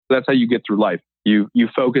that's how you get through life. You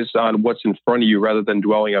focus on what's in front of you rather than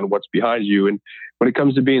dwelling on what's behind you. And when it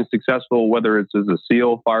comes to being successful, whether it's as a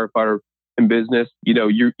SEAL, firefighter, in business,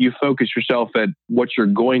 you focus yourself at what you're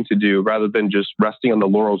going to do rather than just resting on the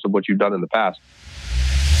laurels of what you've done in the past.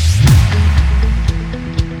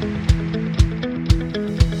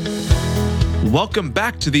 Welcome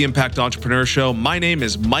back to the Impact Entrepreneur Show. My name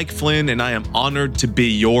is Mike Flynn, and I am honored to be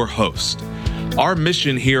your host. Our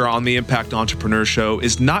mission here on the Impact Entrepreneur Show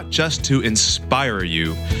is not just to inspire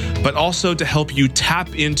you, but also to help you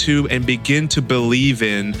tap into and begin to believe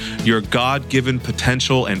in your God-given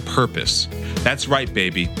potential and purpose. That's right,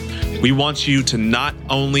 baby. We want you to not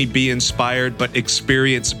only be inspired, but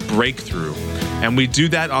experience breakthrough. And we do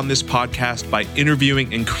that on this podcast by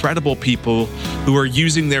interviewing incredible people who are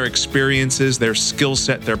using their experiences, their skill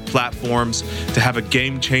set, their platforms to have a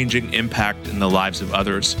game-changing impact in the lives of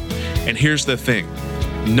others. And here's the thing.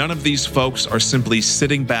 None of these folks are simply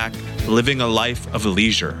sitting back, living a life of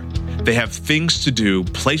leisure. They have things to do,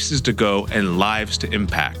 places to go, and lives to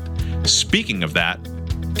impact. Speaking of that,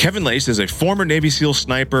 Kevin Lacz is a former Navy SEAL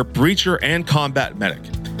sniper, breacher, and combat medic.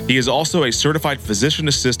 He is also a certified physician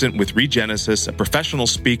assistant with Regenesis, a professional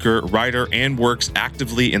speaker, writer, and works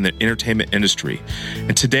actively in the entertainment industry.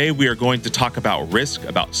 And today we are going to talk about risk,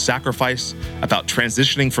 about sacrifice, about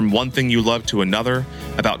transitioning from one thing you love to another,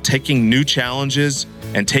 about taking new challenges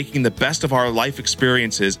and taking the best of our life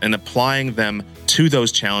experiences and applying them to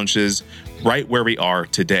those challenges right where we are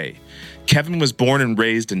today. Kevin was born and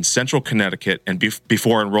raised in central Connecticut and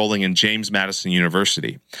before enrolling in James Madison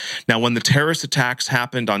University. Now, when the terrorist attacks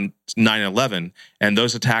happened on 9/11 and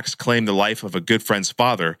those attacks claimed the life of a good friend's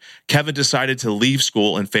father, Kevin decided to leave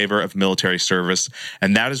school in favor of military service,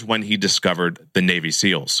 and that is when he discovered the Navy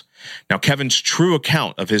SEALs. Now, Kevin's true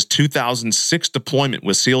account of his 2006 deployment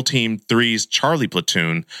with SEAL Team 3's Charlie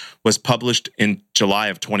Platoon was published in July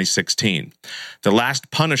of 2016. The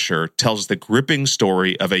Last Punisher tells the gripping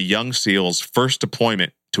story of a young SEAL's first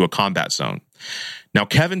deployment to a combat zone. Now,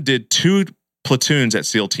 Kevin did 2 platoons at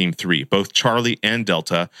SEAL Team 3, both Charlie and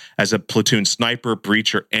Delta, as a platoon sniper,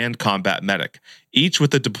 breacher, and combat medic, each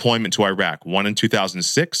with a deployment to Iraq, one in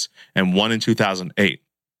 2006 and one in 2008.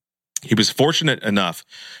 He was fortunate enough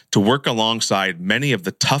to work alongside many of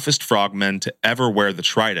the toughest frogmen to ever wear the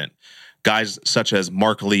trident, guys such as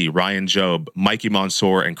Mark Lee, Ryan Jobe, Mikey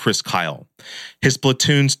Mansour, and Chris Kyle. His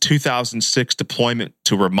platoon's 2006 deployment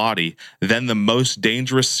to Ramadi, then the most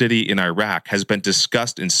dangerous city in Iraq, has been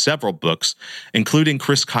discussed in several books, including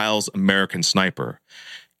Chris Kyle's American Sniper.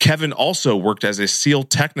 Kevin also worked as a SEAL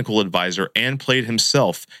technical advisor and played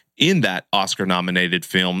himself in that Oscar-nominated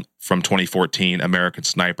film from 2014, American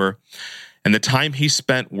Sniper. And the time he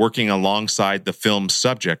spent working alongside the film's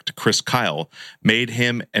subject, Chris Kyle, made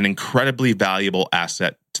him an incredibly valuable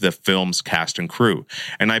asset to the film's cast and crew.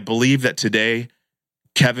 And I believe that today,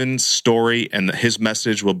 Kevin's story and his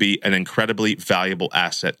message will be an incredibly valuable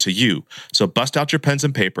asset to you. So bust out your pens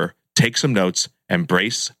and paper, take some notes, and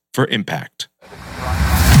brace for impact.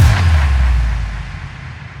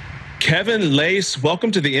 Kevin Lacz, welcome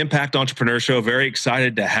to the Impact Entrepreneur Show. Very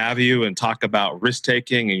excited to have you and talk about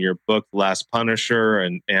risk-taking and your book, Last Punisher,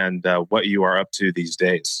 and what you are up to these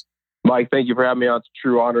days. Mike, thank you for having me on. It's a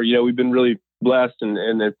true honor. We've been really blessed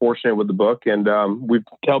and fortunate with the book, and we've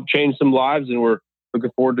helped change some lives, and we're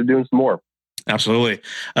looking forward to doing some more. Absolutely.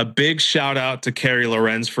 A big shout out to Carrie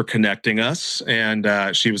Lorenz for connecting us. And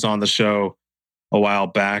she was on the show a while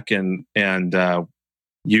back, and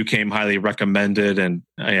you came highly recommended, and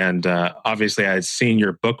obviously I had seen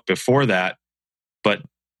your book before that, but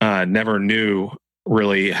never knew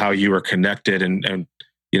really how you were connected. And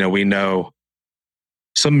we know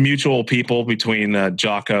some mutual people between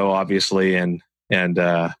Jocko, obviously, and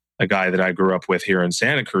a guy that I grew up with here in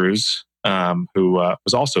Santa Cruz, who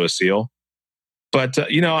was also a SEAL. But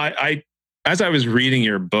I as I was reading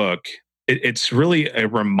your book, it's really a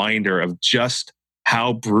reminder of just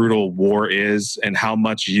how brutal war is and how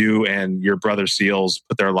much you and your brother SEALs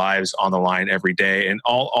put their lives on the line every day, and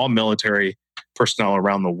all military personnel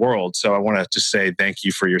around the world. So I want to just say thank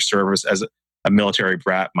you for your service as a military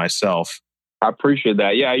brat myself. I appreciate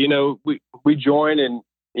that. Yeah, we joined, and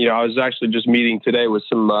I was actually just meeting today with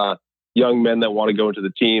some young men that want to go into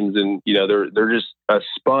the teams, and they're just a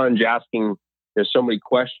sponge asking so many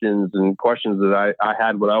questions that I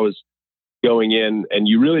had when I was going in, and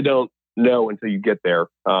you really don't know until you get there.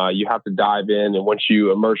 You have to dive in, and once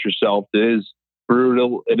you immerse yourself, it is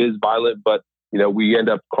brutal, it is violent, but we end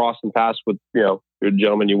up crossing paths with your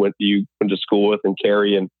gentleman you went to school with, and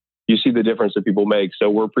Carrie, and you see the difference that people make. So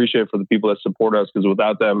we're appreciative for the people that support us, because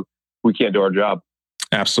without them, we can't do our job.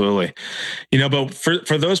 Absolutely. But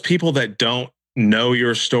for those people that don't know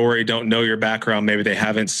your story, don't know your background, maybe they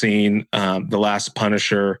haven't seen The Last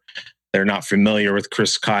Punisher, they're not familiar with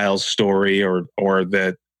Chris Kyle's story or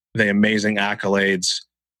the amazing accolades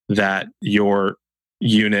that your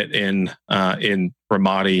unit in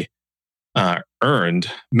Ramadi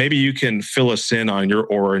earned. Maybe you can fill us in on your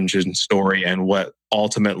origin story and what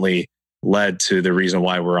ultimately led to the reason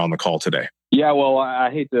why we're on the call today. Yeah, well,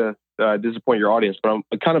 I hate to disappoint your audience, but I'm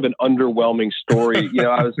kind of an underwhelming story.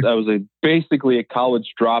 I was basically a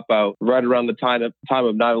college dropout right around the time of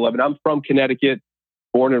 9/11. I'm from Connecticut,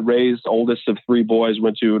 born and raised, oldest of three boys,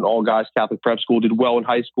 went to an all-guys Catholic prep school, did well in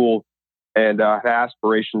high school, and had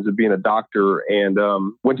aspirations of being a doctor, and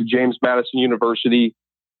went to James Madison University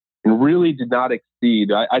and really did not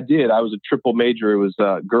exceed. I did. I was a triple major. It was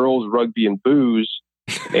girls, rugby, and booze,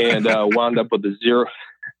 and wound up with a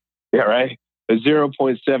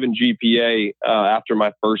 0.7 GPA after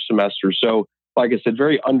my first semester. So, like I said,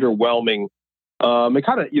 very underwhelming. It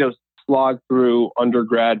kind of, slogged through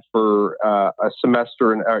undergrad for a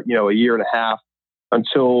semester and, a year and a half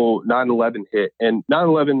until 9/11 hit. And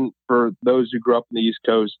 9/11, for those who grew up in the East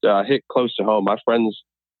Coast, hit close to home.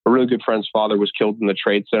 A really good friend's father was killed in the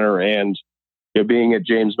Trade Center. And, being at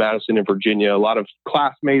James Madison in Virginia, a lot of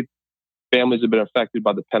classmates, families have been affected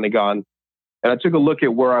by the Pentagon. And I took a look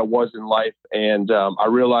at where I was in life, and I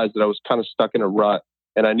realized that I was kind of stuck in a rut,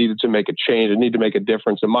 and I needed to make a change. I needed to make a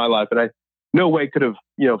difference in my life. And I no way could have,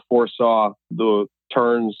 foresaw the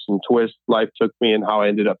turns and twists life took me and how I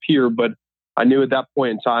ended up here. But I knew at that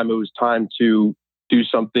point in time, it was time to do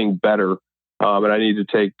something better. And I needed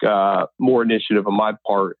to take more initiative on my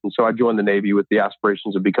part. And so I joined the Navy with the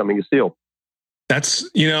aspirations of becoming a SEAL. That's,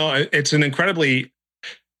 it's an incredibly,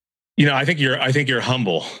 I think you're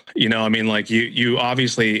humble. You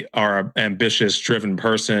obviously are an ambitious, driven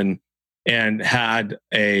person and had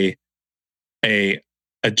a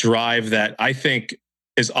drive that I think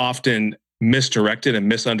is often misdirected and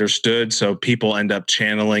misunderstood. So people end up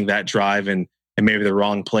channeling that drive in maybe the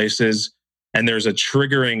wrong places. And there's a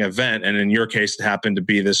triggering event. And in your case, it happened to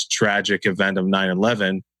be this tragic event of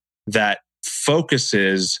 9/11 that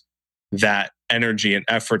focuses that energy and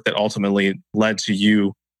effort that ultimately led to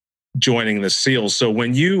you joining the SEALs. So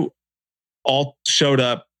when you all showed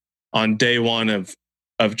up on day one of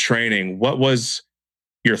training, what was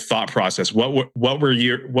your thought process? What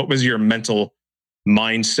was your mental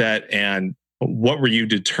mindset, and what were you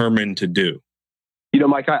determined to do?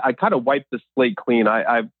 Mike, I kind of wiped the slate clean.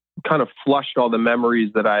 I kind of flushed all the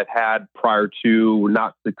memories that I had prior to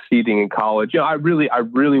not succeeding in college. I really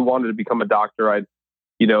wanted to become a doctor. I'd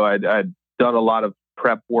done a lot of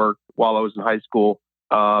prep work while I was in high school,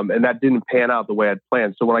 and that didn't pan out the way I'd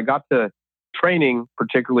planned. So when I got to training,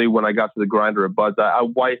 particularly when I got to the grinder at Buds, I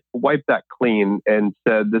wiped that clean and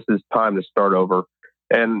said, this is time to start over.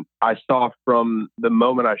 And I saw from the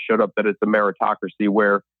moment I showed up that it's a meritocracy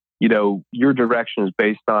where, your direction is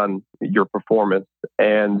based on your performance.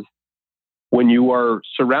 And when you are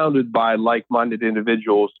surrounded by like-minded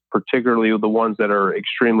individuals, particularly the ones that are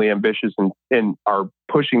extremely ambitious and are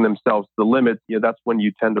pushing themselves to the limits, that's when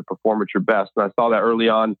you tend to perform at your best. And I saw that early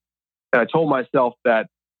on. And I told myself that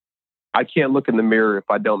I can't look in the mirror if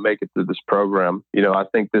I don't make it through this program. I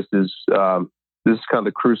think this is kind of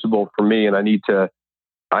the crucible for me, and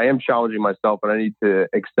I am challenging myself, and I need to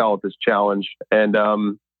excel at this challenge. And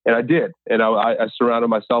I did. And I surrounded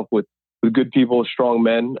myself with good people, strong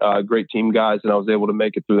men, great team guys, and I was able to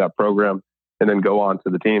make it through that program and then go on to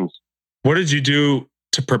the teams. What did you do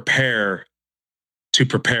to prepare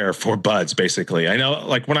for Buds, basically? I know,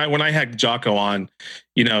 like when I had Jocko on,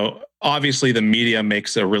 obviously the media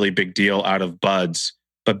makes a really big deal out of Buds,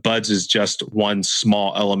 but Buds is just one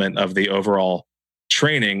small element of the overall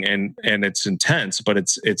training, and it's intense, but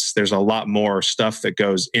it's there's a lot more stuff that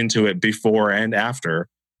goes into it before and after.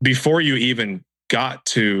 Before you even got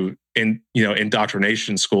to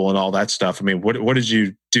indoctrination school and all that stuff, I mean, what did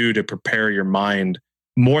you do to prepare your mind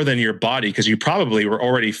more than your body? Because you probably were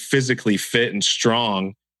already physically fit and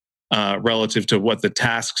strong relative to what the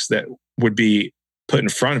tasks that would be put in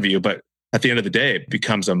front of you. But at the end of the day, it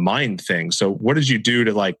becomes a mind thing. So what did you do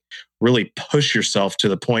to really push yourself to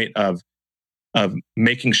the point of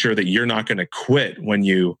making sure that you're not going to quit when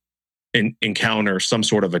you encounter some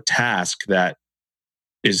sort of a task that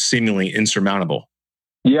is seemingly insurmountable?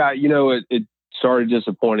 Yeah, it sorry to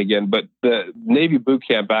disappoint again, but the Navy boot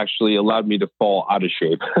camp actually allowed me to fall out of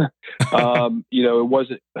shape.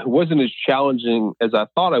 It wasn't as challenging as I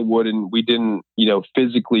thought I would, and we didn't,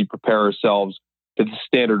 physically prepare ourselves to the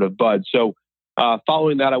standard of Bud. So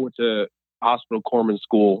following that, I went to hospital corpsman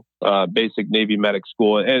school basic Navy medic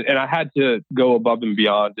school. And I had to go above and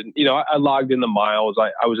beyond. And, I logged in the miles.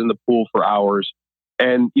 I was in the pool for hours.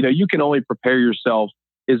 And, you can only prepare yourself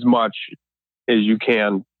as much as you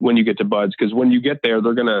can when you get to BUD/S, because when you get there,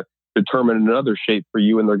 they're going to determine another shape for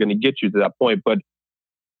you and they're going to get you to that point. But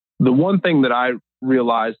the one thing that I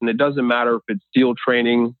realized, and it doesn't matter if it's SEAL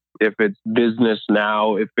training, if it's business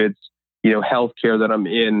now, if it's, healthcare that I'm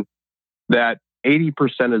in, that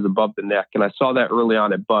 80% is above the neck. And I saw that early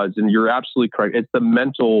on at BUD/S, and you're absolutely correct. It's the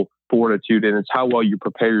mental fortitude and it's how well you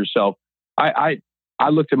prepare yourself. I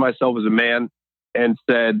looked at myself as a man and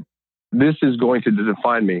said, this is going to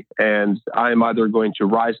define me. And I'm either going to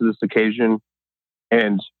rise to this occasion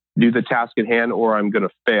and do the task at hand, or I'm going to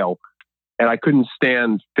fail. And I couldn't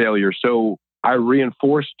stand failure. So I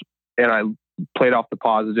reinforced and I played off the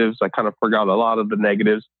positives. I kind of forgot a lot of the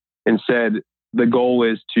negatives and said, the goal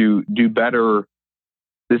is to do better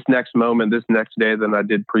this next moment, this next day than I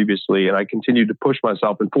did previously. And I continued to push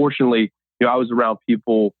myself. And fortunately, I was around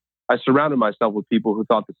people, I surrounded myself with people who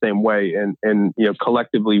thought the same way. And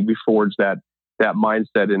collectively we forged that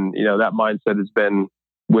mindset. And, that mindset has been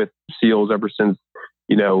with SEALs ever since,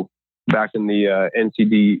 back in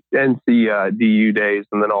the NCDU days,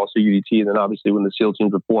 and then also UDT. And then obviously when the SEAL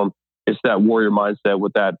teams were formed, it's that warrior mindset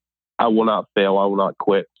with that, I will not fail, I will not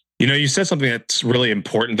quit. You said something that's really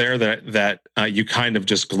important there that you kind of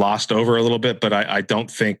just glossed over a little bit, but I don't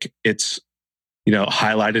think it's,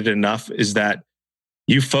 highlighted enough, is that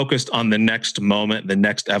you focused on the next moment, the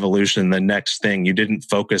next evolution, the next thing. You didn't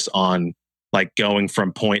focus on like going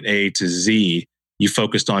from point A to Z. You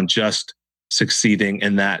focused on just succeeding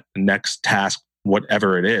in that next task,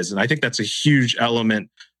 whatever it is. And I think that's a huge element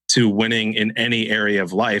to winning in any area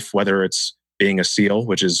of life, whether it's being a SEAL,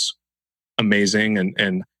 which is amazing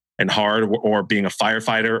and hard, or being a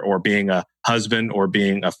firefighter, or being a husband, or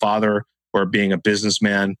being a father, or being a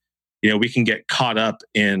businessman. We can get caught up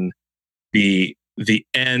in the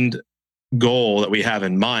end goal that we have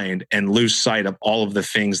in mind and lose sight of all of the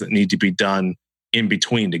things that need to be done in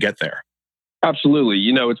between to get there. Absolutely.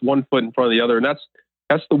 It's one foot in front of the other. And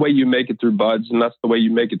that's the way you make it through BUD/S, and that's the way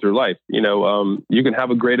you make it through life. You can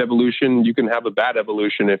have a great evolution. You can have a bad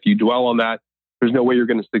evolution. If you dwell on that, there's no way you're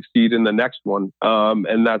going to succeed in the next one.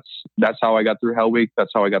 And that's how I got through Hell Week.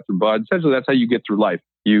 That's how I got through BUD/S. Essentially, that's how you get through life.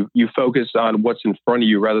 You focus on what's in front of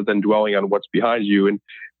you rather than dwelling on what's behind you. And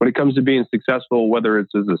when it comes to being successful, whether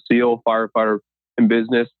it's as a SEAL, firefighter, in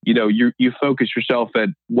business, you focus yourself at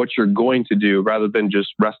what you're going to do rather than just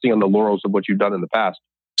resting on the laurels of what you've done in the past.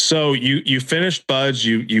 So you finished BUD/S,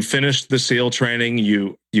 you finished the SEAL training,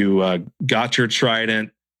 you got your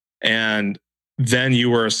Trident, and then you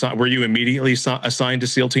were you immediately assigned to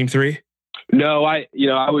SEAL Team 3? No, I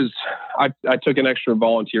took an extra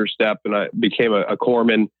volunteer step and I became a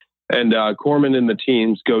corpsman. And corpsmen and the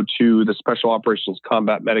teams go to the Special Operations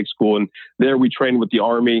Combat Medic School. And there we train with the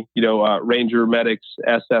Army, Ranger medics,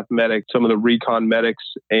 SF medics, some of the recon medics.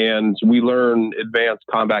 And we learn advanced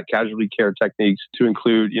combat casualty care techniques to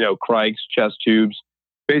include, crikes, chest tubes,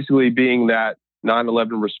 basically being that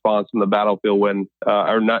 9/11 response in the battlefield when,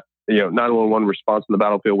 911 response in the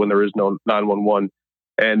battlefield when there is no 911.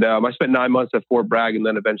 And I spent 9 months at Fort Bragg and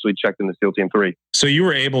then eventually checked into SEAL Team 3. So you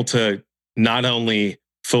were able to not only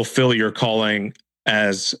fulfill your calling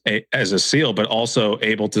as a SEAL, but also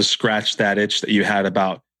able to scratch that itch that you had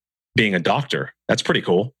about being a doctor. That's pretty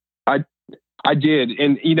cool. I did.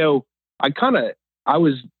 And, I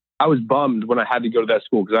was bummed when I had to go to that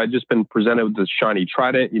school because I'd just been presented with this shiny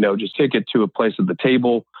Trident, just take it to a place at the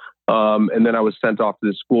table. And then I was sent off to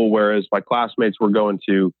this school, whereas my classmates were going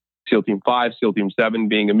to SEAL Team 5, SEAL Team 7,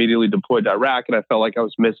 being immediately deployed to Iraq. And I felt like I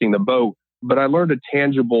was missing the boat. But I learned a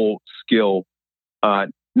tangible skill,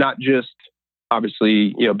 not just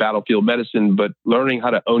obviously, battlefield medicine, but learning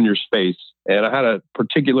how to own your space. And I had a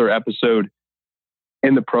particular episode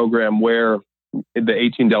in the program in the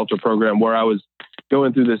 18 Delta program, where I was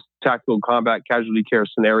going through this tactical combat casualty care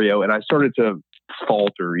scenario. And I started to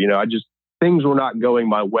falter, things were not going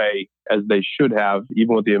my way as they should have,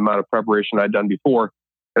 even with the amount of preparation I'd done before.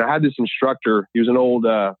 And I had this instructor, he was an old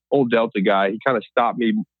Delta guy. He kind of stopped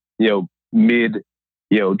me, mid,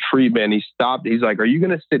 treatment. He stopped. He's like, are you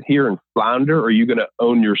going to sit here and flounder, or are you going to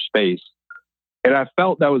own your space? And I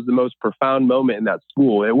felt that was the most profound moment in that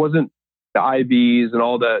school. It wasn't the IVs and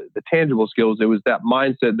all the tangible skills. It was that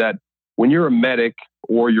mindset that when you're a medic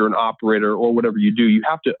or you're an operator or whatever you do, you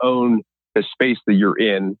have to own the space that you're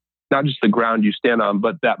in, not just the ground you stand on,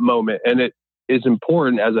 but that moment. And it is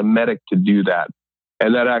important as a medic to do that.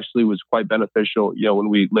 And that actually was quite beneficial, when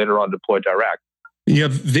we later on deployed to Iraq.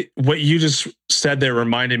 What you just said there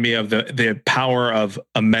reminded me of the power of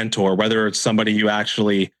a mentor, whether it's somebody you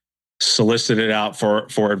actually solicited out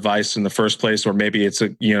for advice in the first place, or maybe it's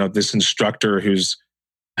this instructor who's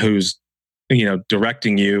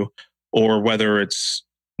directing you, or whether it's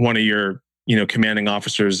one of your commanding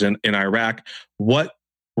officers in Iraq. What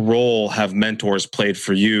role have mentors played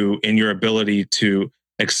for you in your ability to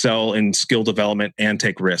excel in skill development and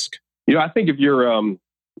take risk? I think if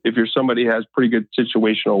you're somebody who has pretty good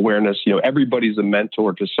situational awareness, everybody's a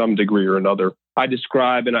mentor to some degree or another. I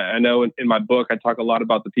describe, and I know in my book, I talk a lot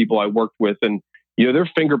about the people I worked with, and their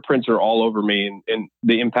fingerprints are all over me and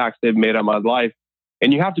the impacts they've made on my life.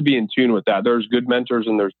 And you have to be in tune with that. There's good mentors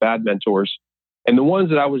and there's bad mentors. And the ones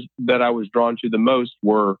that I was drawn to the most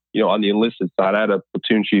were, on the enlisted side. I had a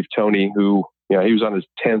platoon chief, Tony, who, he was on his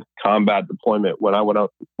 10th combat deployment when I was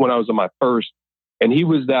on my first. And he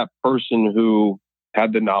was that person who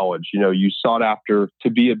had the knowledge, you sought after to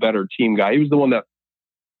be a better team guy. He was the one that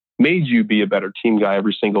made you be a better team guy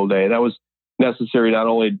every single day. That was necessary, not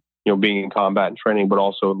only, being in combat and training, but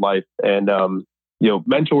also in life. And,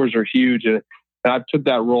 mentors are huge. And I've took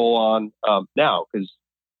that role on now, because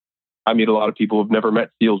I meet a lot of people who've never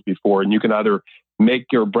met SEALs before, and you can either make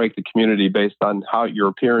or break the community based on how your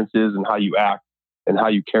appearance is and how you act and how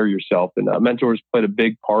you carry yourself. And mentors played a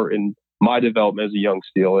big part in my development as a young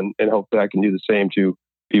SEAL, and hopefully I can do the same to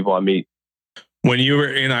people I meet. When you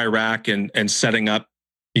were in Iraq and setting up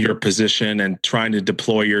your position and trying to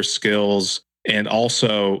deploy your skills, and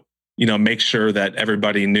also, make sure that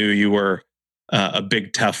everybody knew you were a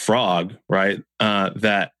big tough frog, right? How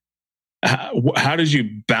did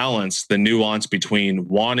you balance the nuance between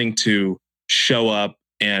wanting to show up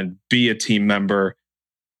and be a team member,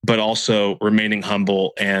 but also remaining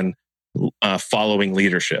humble and following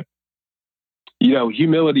leadership?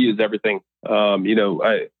 Humility is everything.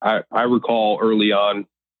 I recall early on,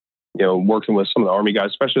 working with some of the Army guys,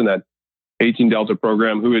 especially in that 18 Delta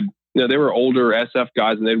program, who they were older SF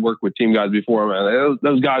guys and they'd worked with team guys before them. And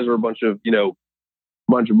those guys were a bunch of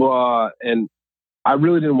blah. And I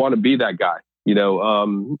really didn't want to be that guy,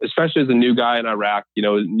 especially as a new guy in Iraq, a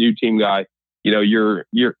new team guy. You're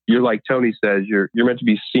like Tony says, you're meant to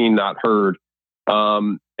be seen, not heard.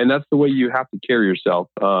 And that's the way you have to carry yourself.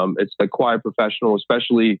 It's the quiet professional,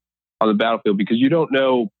 especially on the battlefield, because you don't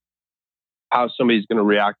know how somebody's going to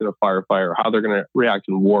react in a firefight, how they're going to react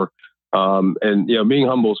in war. And being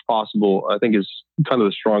humble as possible, I think, is kind of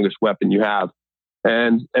the strongest weapon you have.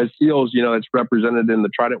 And as SEALs, it's represented in the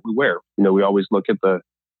trident we wear. We always look at the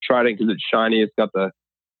trident because it's shiny. It's got the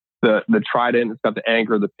trident, it's got the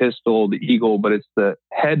anchor, the pistol, the eagle, but it's the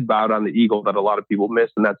head bowed on the eagle that a lot of people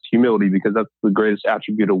miss. And that's humility, because that's the greatest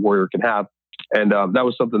attribute a warrior can have. And that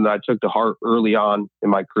was something that I took to heart early on in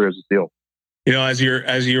my career as a SEAL. As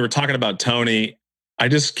you were talking about Tony, I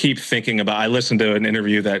just keep thinking about, I listened to an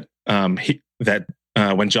interview that when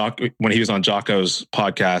he was on Jocko's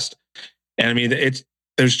podcast. And I mean,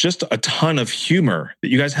 there's just a ton of humor that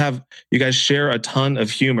you guys have. You guys share a ton of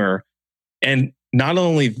humor, and not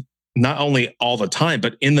only all the time,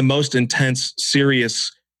 but in the most intense,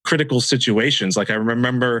 serious, critical situations. Like I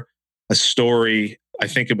remember a story, I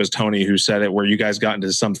think it was Tony who said it, where you guys got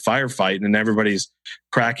into some firefight and everybody's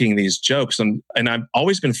cracking these jokes. And I've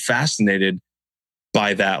always been fascinated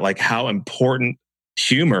by that, like how important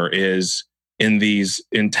humor is in these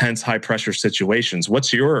intense, high pressure situations.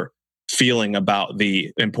 What's your feeling about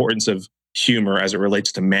the importance of humor as it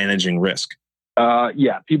relates to managing risk?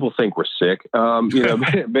 Yeah, people think we're sick.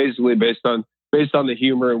 Basically based on the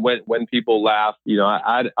humor and when people laugh.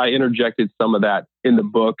 I interjected some of that in the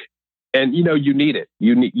book, and you need it.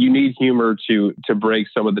 You need humor to break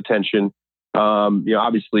some of the tension.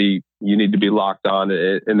 Obviously you need to be locked on,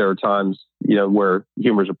 and there are times where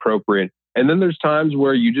humor is appropriate, and then there's times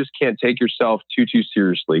where you just can't take yourself too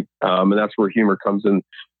seriously, and that's where humor comes in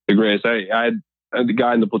the greatest. I had the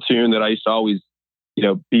guy in the platoon that I used to always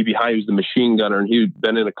be behind. He was the machine gunner, and he'd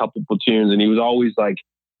been in a couple platoons, and he was always like,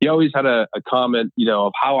 he always had a comment,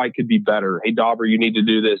 of how I could be better. Hey, Dauber, you need to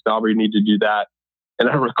do this. Dauber, you need to do that. And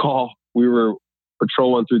I recall we were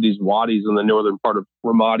patrolling through these wadis in the northern part of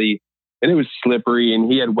Ramadi, and it was slippery,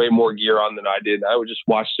 and he had way more gear on than I did. I would just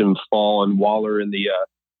watch him fall and waller in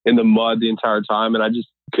the mud the entire time, and I just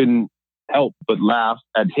couldn't help but laugh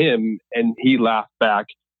at him, and he laughed back,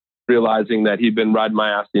 realizing that he'd been riding my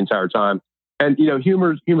ass the entire time. And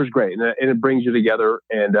humor's great, and it brings you together.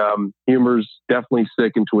 And humor's definitely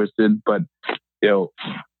sick and twisted, but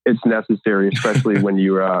it's necessary, especially when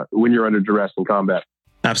you're under duress in combat.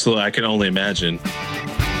 Absolutely, I can only imagine.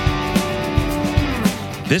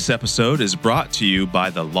 This episode is brought to you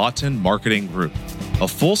by the Lawton Marketing Group, a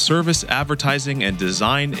full-service advertising and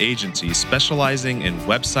design agency specializing in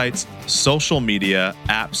websites, social media,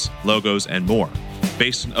 apps, logos, and more.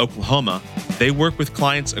 based in Oklahoma, they work with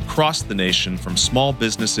clients across the nation from small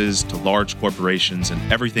businesses to large corporations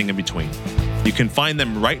and everything in between. You can find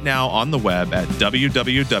them right now on the web at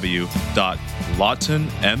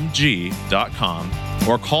www.lawtonmg.com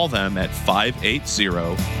or call them at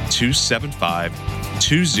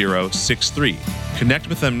 580-275-2063. Connect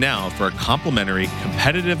with them now for a complimentary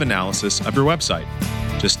competitive analysis of your website.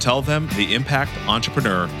 Just tell them the Impact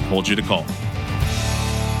Entrepreneur told you to call.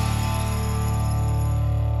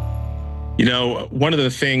 You know, one of the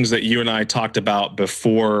things that you and I talked about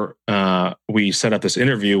before we set up this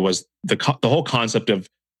interview was the whole concept of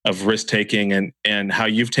risk taking and how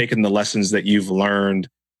you've taken the lessons that you've learned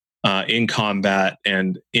in combat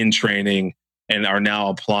and in training and are now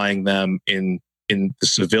applying them in the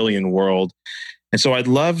civilian world. And so I'd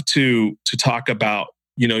love to talk about,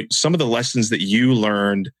 you know, some of the lessons that you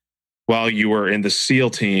learned while you were in the SEAL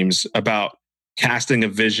teams about casting a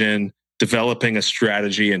vision, developing a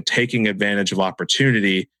strategy, and taking advantage of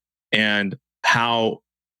opportunity, and how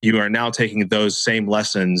you are now taking those same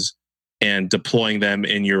lessons and deploying them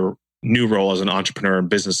in your new role as an entrepreneur and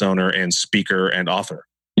business owner and speaker and author.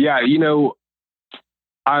 Yeah, you know,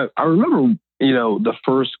 I remember, you know, the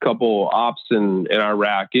first couple ops in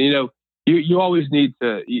Iraq, and, you know, you always need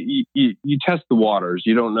to, you test the waters.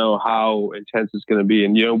 You don't know how intense it's going to be.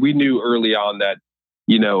 And, you know, we knew early on that,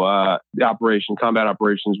 you know, the combat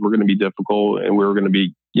operations were going to be difficult, and we were going to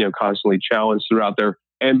be, you know, constantly challenged throughout there,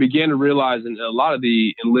 and began to realize, and a lot of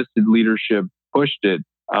the enlisted leadership pushed it,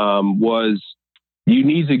 was you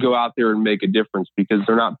need to go out there and make a difference, because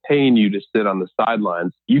they're not paying you to sit on the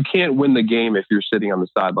sidelines. You can't win the game if you're sitting on the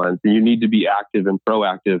sidelines, and you need to be active and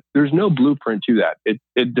proactive. There's no blueprint to that. It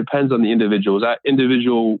depends on the individual. Is that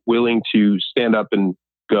individual willing to stand up and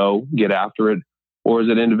go, get after it? Or is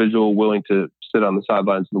it individual willing to sit on the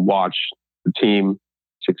sidelines and watch the team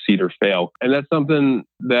succeed or fail? And that's something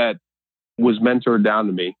that was mentored down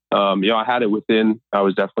to me. You know, I had it within. I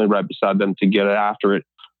was definitely right beside them to get after it.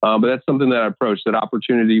 But that's something that I approached, that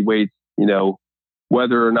opportunity waits, you know,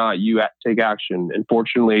 whether or not you take action. And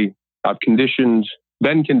fortunately, I've been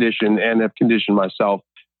conditioned and have conditioned myself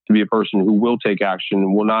to be a person who will take action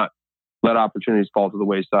and will not let opportunities fall to the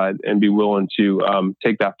wayside, and be willing to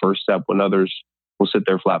take that first step when others will sit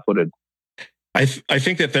there flat-footed. I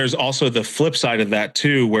think that there's also the flip side of that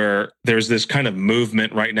too, where there's this kind of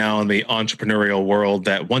movement right now in the entrepreneurial world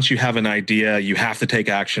that once you have an idea, you have to take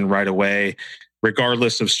action right away,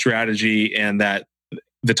 regardless of strategy, and that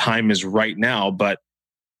the time is right now. But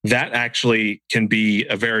that actually can be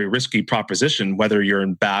a very risky proposition, whether you're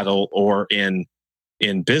in battle or in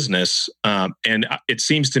business. And it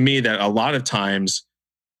seems to me that a lot of times,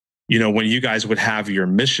 you know, when you guys would have your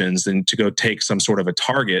missions and to go take some sort of a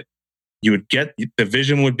target, you would get, the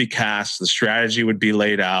vision would be cast, the strategy would be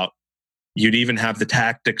laid out, you'd even have the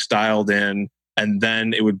tactics dialed in, and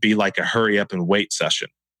then it would be like a hurry up and wait session.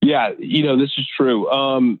 Yeah, you know, this is true.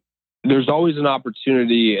 There's always an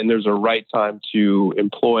opportunity, and there's a right time to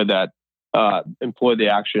employ the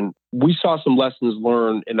action. We saw some lessons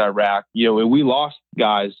learned in Iraq, you know, and we lost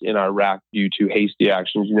guys in Iraq due to hasty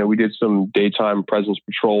actions. You know, we did some daytime presence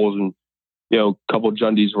patrols, and, you know, a couple of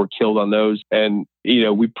Jundies were killed on those. And, you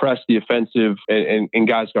know, we pressed the offensive, and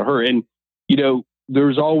guys got hurt. And, you know,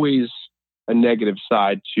 there's always a negative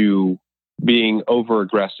side to being over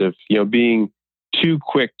aggressive, you know, being too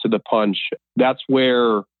quick to the punch. That's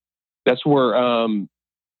where maturity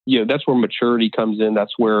comes in.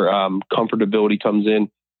 That's where comfortability comes in.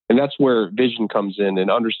 And that's where vision comes in,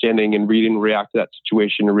 and understanding and reading and react to that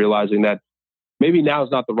situation, and realizing that maybe now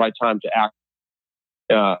is not the right time to act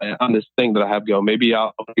on this thing that I have going. Maybe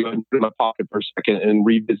I'll go and put it in my pocket for a second and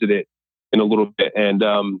revisit it in a little bit. And,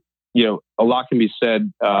 you know, a lot can be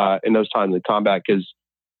said in those times in combat, because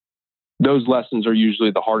those lessons are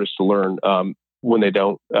usually the hardest to learn when they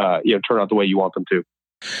don't turn out the way you want them to.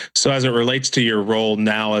 So as it relates to your role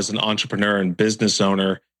now as an entrepreneur and business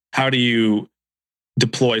owner, how do you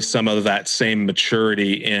deploy some of that same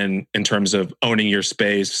maturity in terms of owning your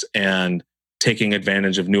space and taking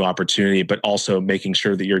advantage of new opportunity, but also making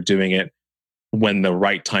sure that you're doing it when the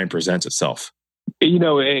right time presents itself? You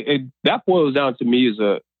know, that boils down to me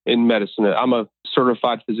in medicine. I'm a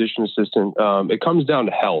certified physician assistant. It comes down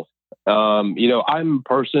to health. You know, I'm a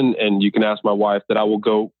person, and you can ask my wife, that I will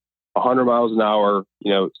go 100 miles an hour, you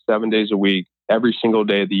know, 7 days a week, every single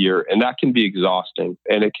day of the year. And that can be exhausting,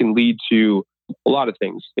 and it can lead to a lot of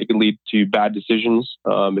things. It can lead to bad decisions.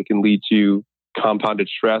 It can lead to compounded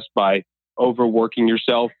stress by overworking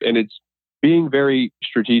yourself. And it's being very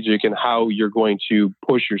strategic in how you're going to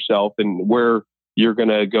push yourself, and where you're going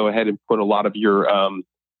to go ahead and put a lot of your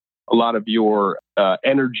a lot of your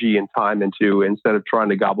energy and time into instead of trying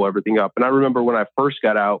to gobble everything up. And I remember when I first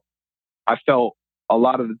got out, I felt a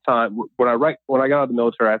lot of the time when I got out of the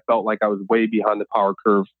military, I felt like I was way behind the power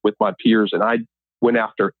curve with my peers, and I went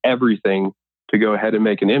after everything to go ahead and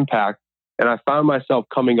make an impact. And I found myself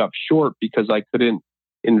coming up short because I couldn't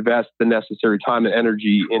invest the necessary time and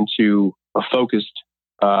energy into a focused,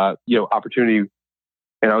 opportunity.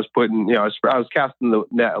 And I was I was casting the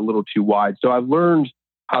net a little too wide. So I've learned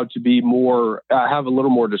how to be have a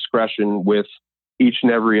little more discretion with each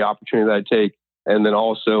and every opportunity that I take. And then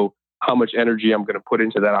also how much energy I'm going to put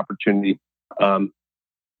into that opportunity,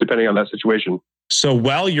 depending on that situation. So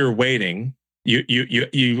while you're waiting,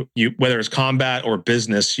 you whether it's combat or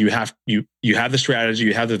business, you have the strategy,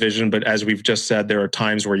 you have the vision, but as we've just said, there are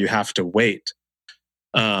times where you have to wait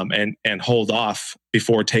and hold off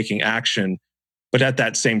before taking action. But at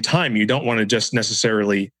that same time, you don't want to just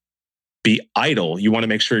necessarily be idle. You want to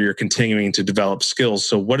make sure you're continuing to develop skills.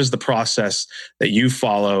 So what is the process that you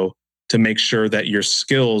follow to make sure that your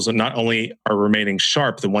skills not only are remaining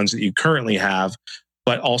sharp, the ones that you currently have,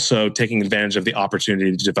 but also taking advantage of the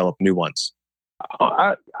opportunity to develop new ones?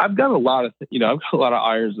 I've got a lot of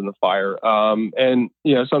irons in the fire. And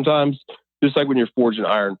sometimes just like when you're forging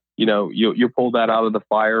iron, you pull that out of the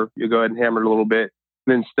fire, you go ahead and hammer it a little bit,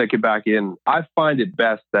 and then stick it back in. I find it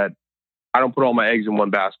best that I don't put all my eggs in one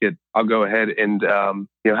basket. I'll go ahead and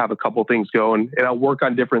have a couple things going, and I'll work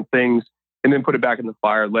on different things, and then put it back in the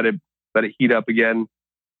fire, let it heat up again,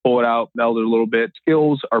 pull it out, meld it a little bit.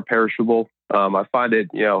 Skills are perishable. I find it,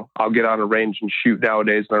 I'll get on a range and shoot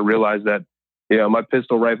nowadays, and I realize that my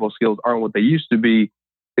pistol rifle skills aren't what they used to be. It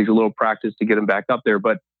takes a little practice to get them back up there.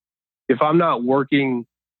 But if I'm not working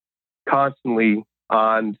constantly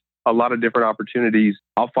on a lot of different opportunities,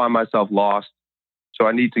 I'll find myself lost. So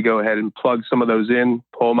I need to go ahead and plug some of those in,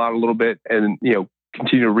 pull them out a little bit, and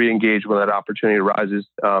continue to re-engage when that opportunity arises,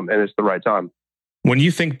 and it's the right time. When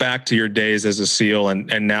you think back to your days as a SEAL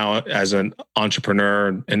and now as an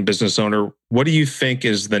entrepreneur and business owner, what do you think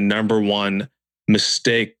is the number one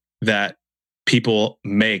mistake that people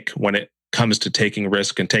make when it comes to taking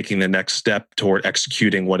risk and taking the next step toward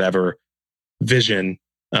executing whatever vision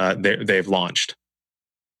they've launched?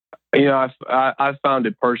 I've found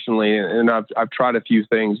it personally, and I've tried a few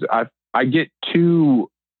things. I get too,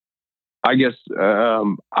 I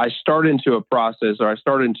start into a process, or I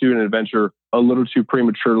start into an adventure a little too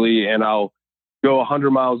prematurely, and I'll go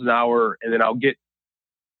 100 miles an hour, and then I'll get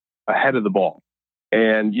ahead of the ball.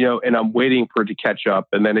 And, and I'm waiting for it to catch up,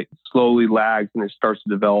 and then it slowly lags and it starts to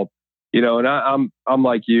develop, and I'm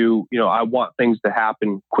like you, I want things to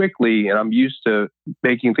happen quickly, and I'm used to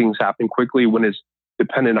making things happen quickly when it's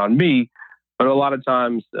dependent on me. But a lot of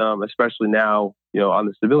times, especially now, on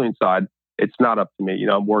the civilian side, it's not up to me.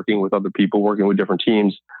 I'm working with other people, working with different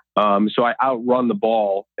teams. So I outrun the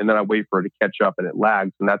ball, and then I wait for it to catch up, and it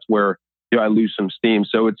lags. And that's where, I lose some steam.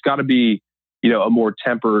 So it's got to be, a more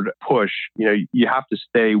tempered push. You have to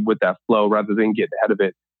stay with that flow rather than get ahead of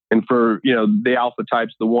it. And for, the alpha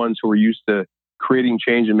types, the ones who are used to creating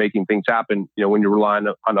change and making things happen, when you're relying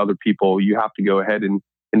on other people, you have to go ahead and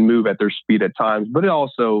move at their speed at times. But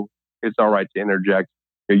it's all right to interject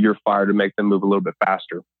your fire to make them move a little bit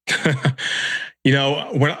faster.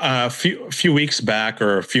 When a few weeks back,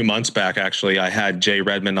 or a few months back, actually, I had Jay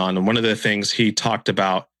Redmond on, and one of the things he talked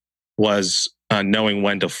about was knowing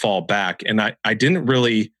when to fall back. And I didn't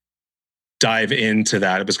really dive into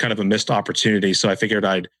that. It was kind of a missed opportunity. So I figured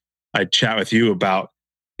I'd chat with you about,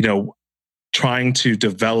 trying to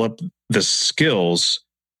develop the skills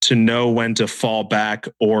to know when to fall back,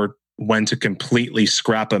 or when to completely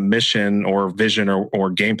scrap a mission or vision or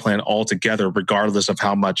game plan altogether, regardless of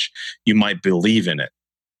how much you might believe in it.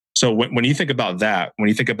 So when you think about that, when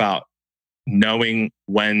you think about knowing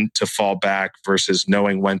when to fall back versus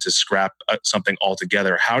knowing when to scrap something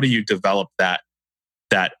altogether, how do you develop that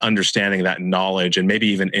understanding, that knowledge, and maybe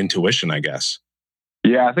even intuition, I guess?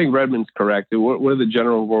 Yeah, I think Redmond's correct. What did the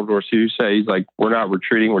General of World War II say? He's like, we're not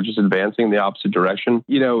retreating, we're just advancing in the opposite direction.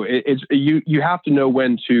 You have to know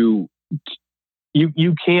when to.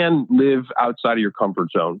 You can live outside of your comfort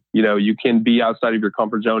zone. You can be outside of your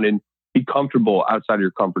comfort zone and be comfortable outside of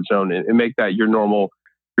your comfort zone and make that your normal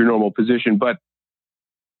position. But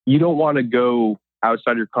you don't want to go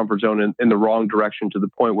outside your comfort zone in the wrong direction to the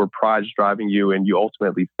point where pride's driving you and you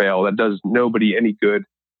ultimately fail. That does nobody any good.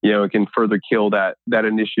 It can further kill that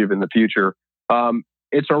initiative in the future.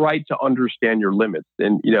 It's all right to understand your limits.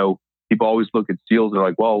 And, people always look at SEALs and they're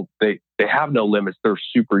like, well, they have no limits. They're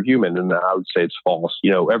superhuman. And I would say it's false.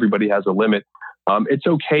 Everybody has a limit. It's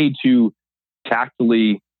okay to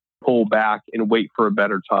tactfully pull back and wait for a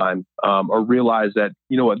better time, or realize that,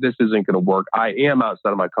 you know what, this isn't going to work. I am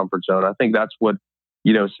outside of my comfort zone. I think that's what,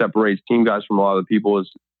 separates team guys from a lot of the people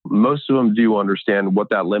is most of them do understand what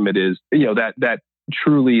that limit is. That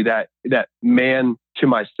truly that man to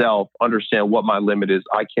myself understand what my limit is.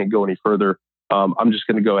 I can't go any further. I'm just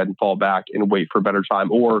going to go ahead and fall back and wait for a better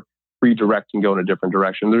time or redirect and go in a different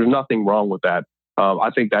direction. There's nothing wrong with that. I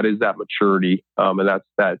think that is that maturity. And that's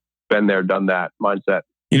that been there, done that mindset.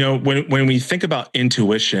 When we think about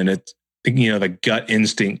intuition, it's, the gut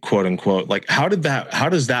instinct, quote unquote, like how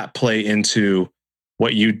does that play into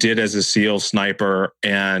what you did as a SEAL sniper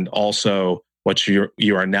and also what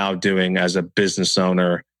you are now doing as a business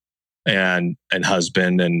owner and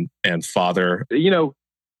husband and father?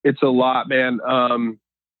 It's a lot, man.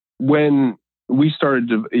 When we started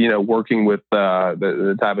to, working with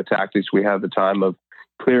the type of tactics we had at the time of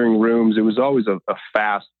clearing rooms, it was always a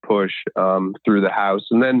fast push through the house.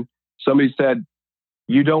 And then somebody said,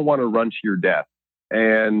 you don't want to run to your death.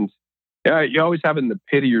 And you always have it in the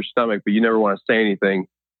pit of your stomach, but you never want to say anything.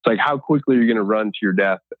 It's like, how quickly are you going to run to your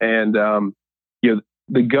death? And,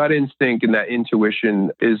 the gut instinct and that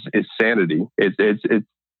intuition is sanity. It's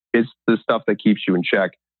the stuff that keeps you in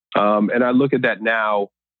check. And I look at that now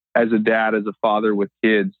as a dad, as a father with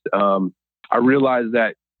kids. I realize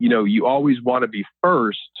that, you always want to be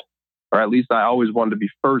first, or at least I always wanted to be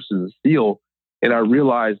first as a SEAL. And I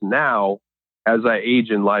realize now, as I age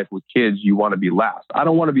in life with kids, you want to be last. I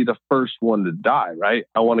don't want to be the first one to die, right?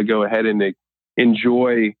 I want to go ahead and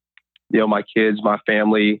enjoy, my kids, my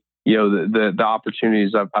family, the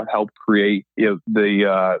opportunities I've helped create,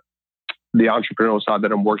 the entrepreneurial side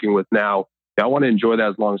that I'm working with now. I want to enjoy that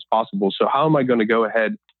as long as possible. So how am I going to go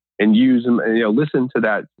ahead and use them and, listen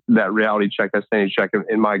to that reality check, that sanity check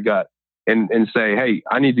in my gut and say, hey,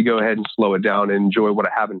 I need to go ahead and slow it down and enjoy what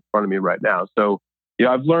I have in front of me right now. So,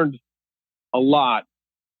 I've learned a lot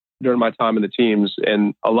during my time in the teams,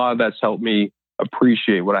 and a lot of that's helped me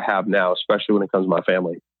appreciate what I have now, especially when it comes to my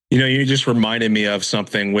family. You just reminded me of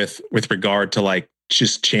something with regard to like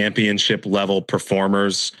just championship level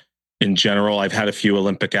performers in general. I've had a few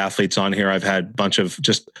Olympic athletes on here. I've had a bunch of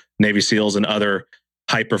just Navy SEALs and other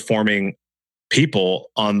high performing people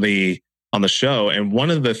on the show. And one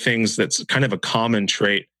of the things that's kind of a common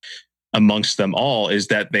trait amongst them all is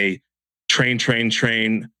that they train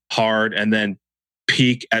hard and then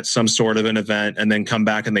peak at some sort of an event and then come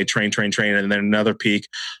back and they train and then another peak,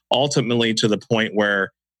 ultimately to the point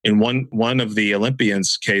where in one of the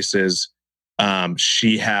Olympians' cases,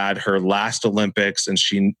 she had her last Olympics and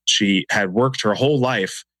she had worked her whole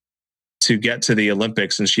life to get to the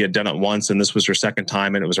Olympics, and she had done it once and this was her second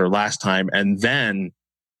time and it was her last time. And then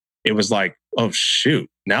it was like, oh shoot,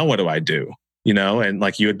 now what do I do? And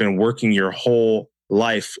like you had been working your whole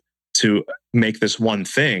life to make this one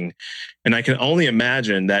thing. And I can only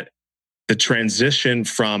imagine that the transition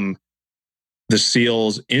from the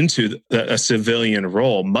SEALs into a civilian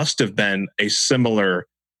role must have been a similar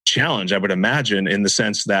challenge, I would imagine, in the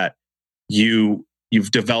sense that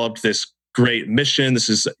you've developed this great mission.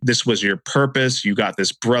 This was your purpose. You got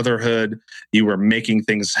this brotherhood. You were making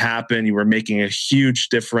things happen. You were making a huge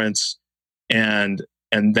difference. And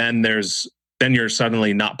then you're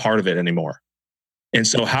suddenly not part of it anymore. And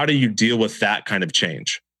so how do you deal with that kind of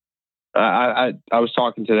change? I was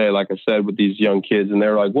talking today, like I said, with these young kids, and they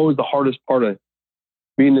were like, what was the hardest part of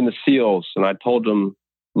being in the SEALs? And I told them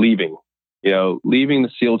leaving. Leaving the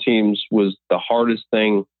SEAL teams was the hardest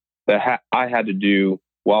thing that I had to do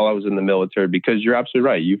while I was in the military, because you're absolutely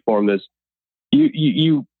right. You form this,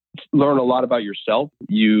 you learn a lot about yourself.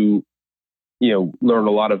 You learn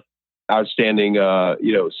a lot of outstanding,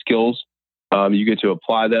 skills. You get to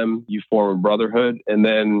apply them, you form a brotherhood, and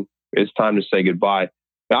then it's time to say goodbye.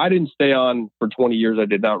 Now, I didn't stay on for 20 years. I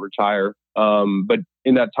did not retire. But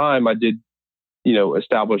in that time, I did,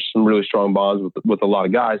 establish some really strong bonds with a lot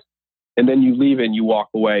of guys. And then you leave and you walk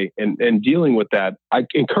away, and dealing with that, I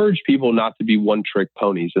encourage people not to be one-trick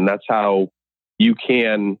ponies. And that's how you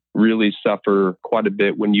can really suffer quite a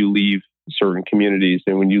bit when you leave certain communities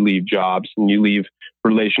and when you leave jobs and you leave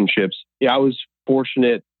relationships. Yeah, I was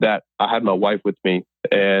fortunate that I had my wife with me,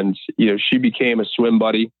 and she became a swim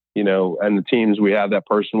buddy. And the teams, we have that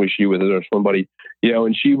person we shoot with as our swim buddy.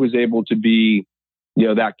 And she was able to be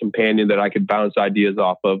that companion that I could bounce ideas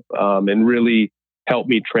off of, and really help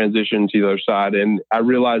me transition to the other side. And I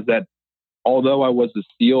realized that although I was a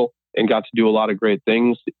SEAL and got to do a lot of great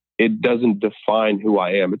things, it doesn't define who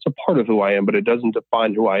I am. It's a part of who I am, but it doesn't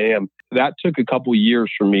define who I am. That took a couple of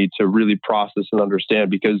years for me to really process and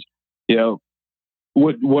understand, because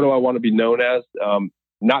what do I want to be known as?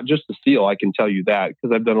 Not just a SEAL, I can tell you that,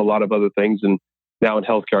 because I've done a lot of other things. And now in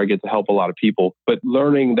healthcare, I get to help a lot of people. But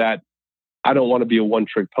learning that I don't want to be a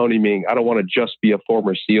one-trick pony, meaning I don't want to just be a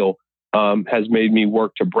former SEAL, has made me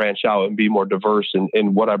work to branch out and be more diverse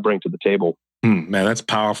in what I bring to the table. Man, that's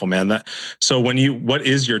powerful, man. So what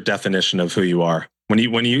is your definition of who you are?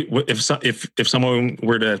 If someone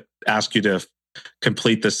were to ask you to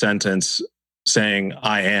complete the sentence saying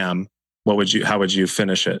 "I am," how would you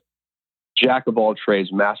finish it? Jack of all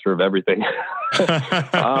trades, master of everything.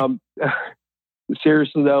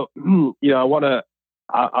 Seriously though, I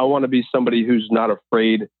want to be somebody who's not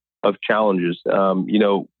afraid of challenges.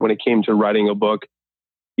 When it came to writing a book,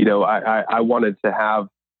 I wanted to have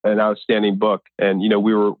an outstanding book, and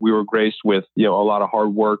we were graced with a lot of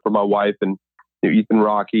hard work from my wife and Ethan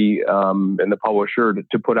Rocky and the publisher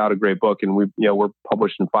to put out a great book, and we're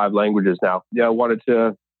published in 5 languages now. I wanted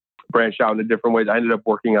to branch out in different ways. I ended up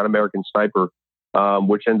working on American Sniper,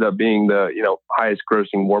 which ended up being the highest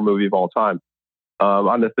grossing war movie of all time.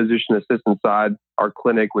 On the physician assistant side, our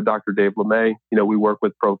clinic with Dr. Dave LeMay, we work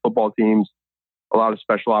with pro football teams, a lot of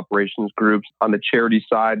special operations groups. On the charity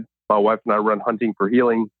side, my wife and I run Hunting for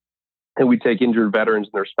Healing, and we take injured veterans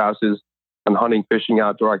and their spouses on hunting, fishing,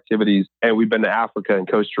 outdoor activities. And we've been to Africa and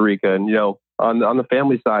Costa Rica. And, on the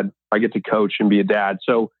family side, I get to coach and be a dad.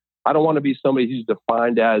 So I don't want to be somebody who's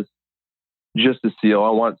defined as just a SEAL. I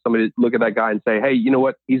want somebody to look at that guy and say, hey, you know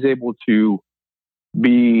what? He's able to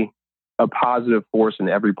be a positive force in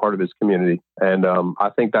every part of his community. And I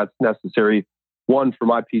think that's necessary, one, for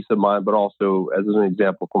my peace of mind, but also as an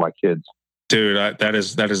example for my kids. Dude, that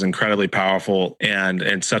is incredibly powerful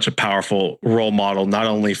and such a powerful role model, not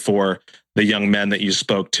only for the young men that you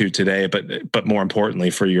spoke to today, but more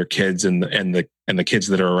importantly for your kids and the kids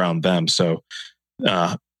that are around them. So,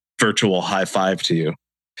 virtual high five to you.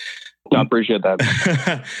 I appreciate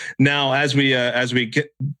that. Now, as we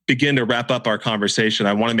begin to wrap up our conversation,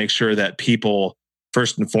 I want to make sure that people,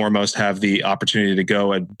 first and foremost, have the opportunity to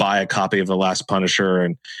go and buy a copy of The Last Punisher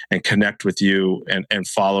and connect with you and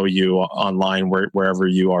follow you online wherever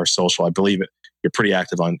you are social. I believe you're pretty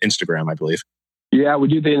active on Instagram, I believe. Yeah, we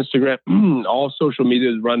do the Instagram. All social media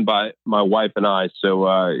is run by my wife and I. So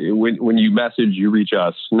when you message, you reach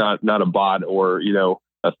us, not a bot or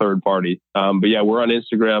a third party. But yeah, we're on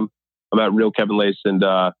Instagram. I'm at Real Kevin Lacz, and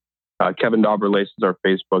Kevin Dauber Lacz is our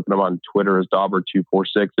Facebook, and I'm on Twitter as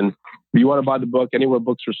Dauber246. And if you want to buy the book, anywhere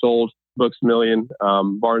books are sold, Books A Million,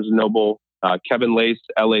 Barnes & Noble, Kevin Lacz,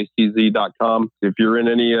 LACZ.com. If you're in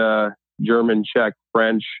any German, Czech,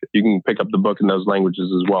 French, you can pick up the book in those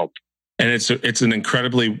languages as well. And it's an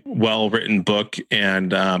incredibly well-written book,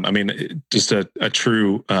 and just a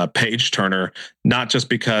true page turner, not just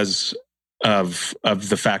because of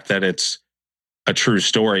the fact that it's a true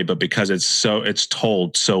story, but because it's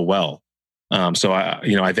told so well. So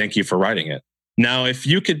I thank you for writing it. Now, if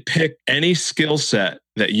you could pick any skill set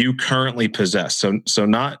that you currently possess, so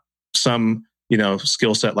not some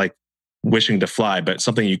skill set like wishing to fly, but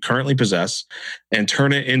something you currently possess, and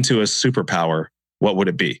turn it into a superpower, what would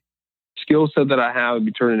it be? Skill set that I have would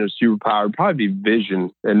be turned into a superpower. It'd probably be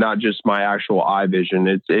vision, and not just my actual eye vision.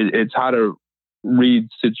 It's how to read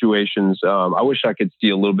situations. I wish I could see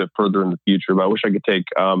a little bit further in the future, but I wish I could take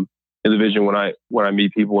the vision when I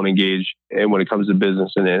meet people and engage, and when it comes to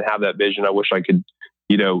business and have that vision. I wish I could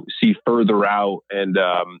see further out and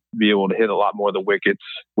be able to hit a lot more of the wickets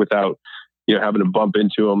without having to bump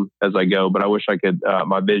into them as I go. But I wish I could.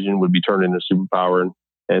 My vision would be turned into a superpower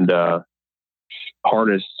and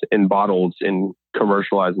harnessed and bottled and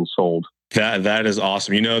commercialized and sold. That is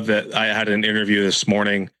awesome. That I had an interview this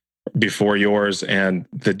morning before yours, and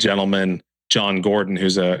the gentleman, John Gordon,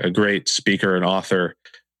 who's a great speaker and author,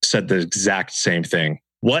 said the exact same thing.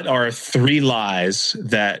 What are 3 lies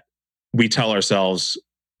that we tell ourselves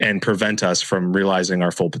and prevent us from realizing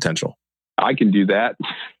our full potential? I can do that. It's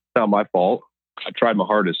not my fault. I tried my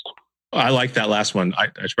hardest. I like that last one. I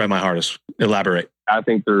tried my hardest. Elaborate. I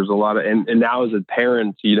think there's a lot of, and now as a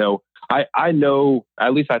parent, I know,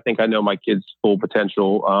 at least I think I know my kid's full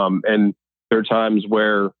potential. And there are times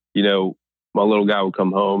where, my little guy will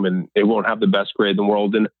come home and it won't have the best grade in the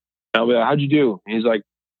world. And I'll be like, how'd you do? And he's like,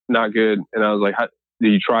 not good. And I was like,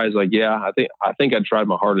 did you try? He's like, yeah, I think I tried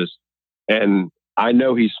my hardest. And I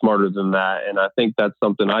know he's smarter than that. And I think that's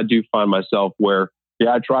something I do find myself where,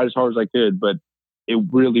 I tried as hard as I could, but it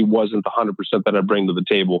really wasn't the 100% that I bring to the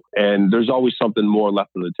table. And there's always something more left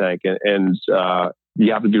in the tank. And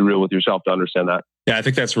you have to be real with yourself to understand that. Yeah, I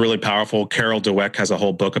think that's really powerful. Carol Dweck has a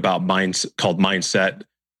whole book about called Mindset,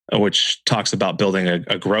 which talks about building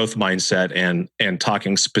a growth mindset and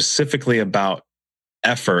talking specifically about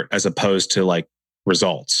effort as opposed to like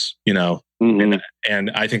results, Mm-hmm. And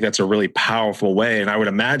I think that's a really powerful way. And I would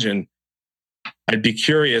imagine I'd be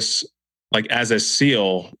curious, like as a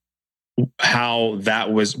SEAL, how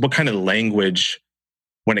that was, what kind of language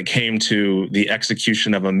when it came to the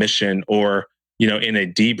execution of a mission or, in a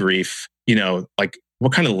debrief, like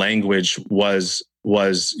what kind of language was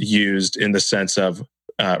used in the sense of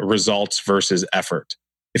results versus effort,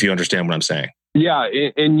 if you understand what I'm saying. Yeah,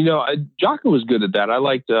 and Jocko was good at that. I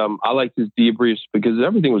liked his debriefs because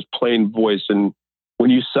everything was plain voice. And when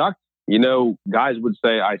you sucked, guys would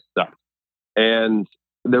say, "I sucked," and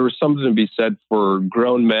there was something to be said for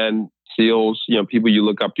grown men, SEALs, people you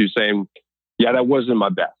look up to, saying, "Yeah, that wasn't my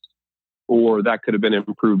best," or "That could have been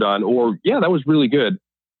improved on," or "Yeah, that was really good."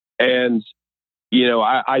 And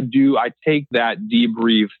I take that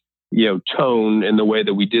debrief, tone in the way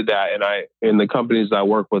that we did that, and in the companies that I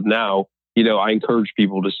work with now, I encourage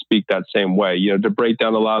people to speak that same way, to break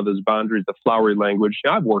down a lot of those boundaries, the flowery language.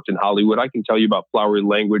 I've worked in Hollywood. I can tell you about flowery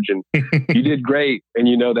language, and you did great. And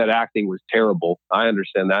that acting was terrible. I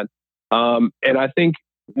understand that. And I think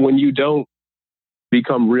when you don't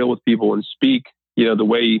become real with people and speak, the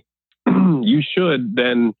way you should,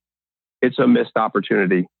 then it's a missed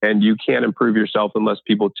opportunity. And you can't improve yourself unless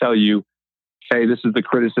people tell you, hey, this is the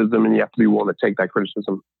criticism, and you have to be willing to take that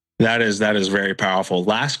criticism. That is very powerful.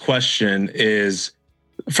 Last question is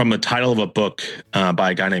from the title of a book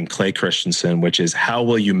by a guy named Clay Christensen, which is How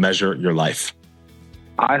Will You Measure Your Life?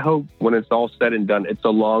 I hope when it's all said and done, it's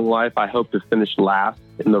a long life. I hope to finish last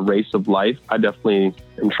in the race of life. I definitely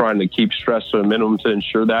am trying to keep stress to a minimum to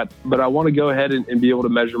ensure that. But I want to go ahead and be able to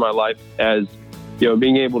measure my life as,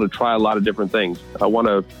 being able to try a lot of different things. I want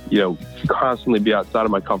to, constantly be outside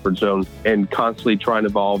of my comfort zone and constantly try and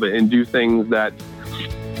evolve and do things that,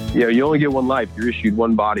 you only get one life. You're issued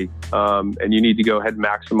one body, and you need to go ahead and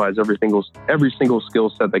maximize every single skill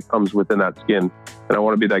set that comes within that skin. And I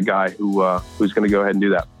want to be that guy who's going to go ahead and do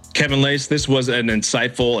that. Kevin Lacz, this was an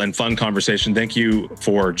insightful and fun conversation. Thank you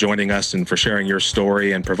for joining us and for sharing your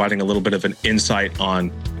story and providing a little bit of an insight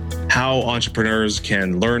on how entrepreneurs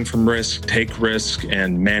can learn from risk, take risk,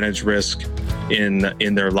 and manage risk in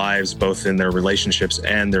their lives, both in their relationships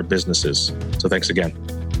and their businesses. So thanks again.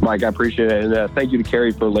 Mike, I appreciate it. And thank you to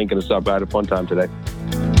Carrie for linking us up. I had a fun time today.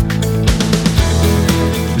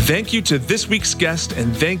 Thank you to this week's guest,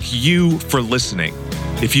 and thank you for listening.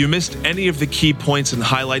 If you missed any of the key points and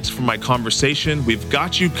highlights from my conversation, we've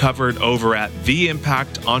got you covered over at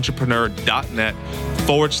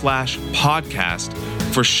theimpactentrepreneur.net/podcast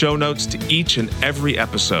for show notes to each and every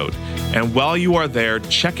episode. And while you are there,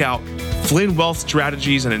 check out Flynn Wealth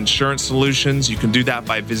Strategies and Insurance Solutions. You can do that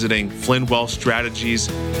by visiting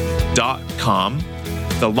flynnwealthstrategies.com.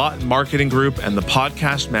 The Lot Marketing Group and the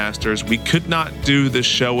Podcast Masters. We could not do this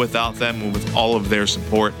show without them and with all of their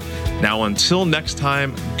support. Now, until next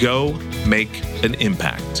time, go make an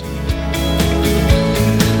impact.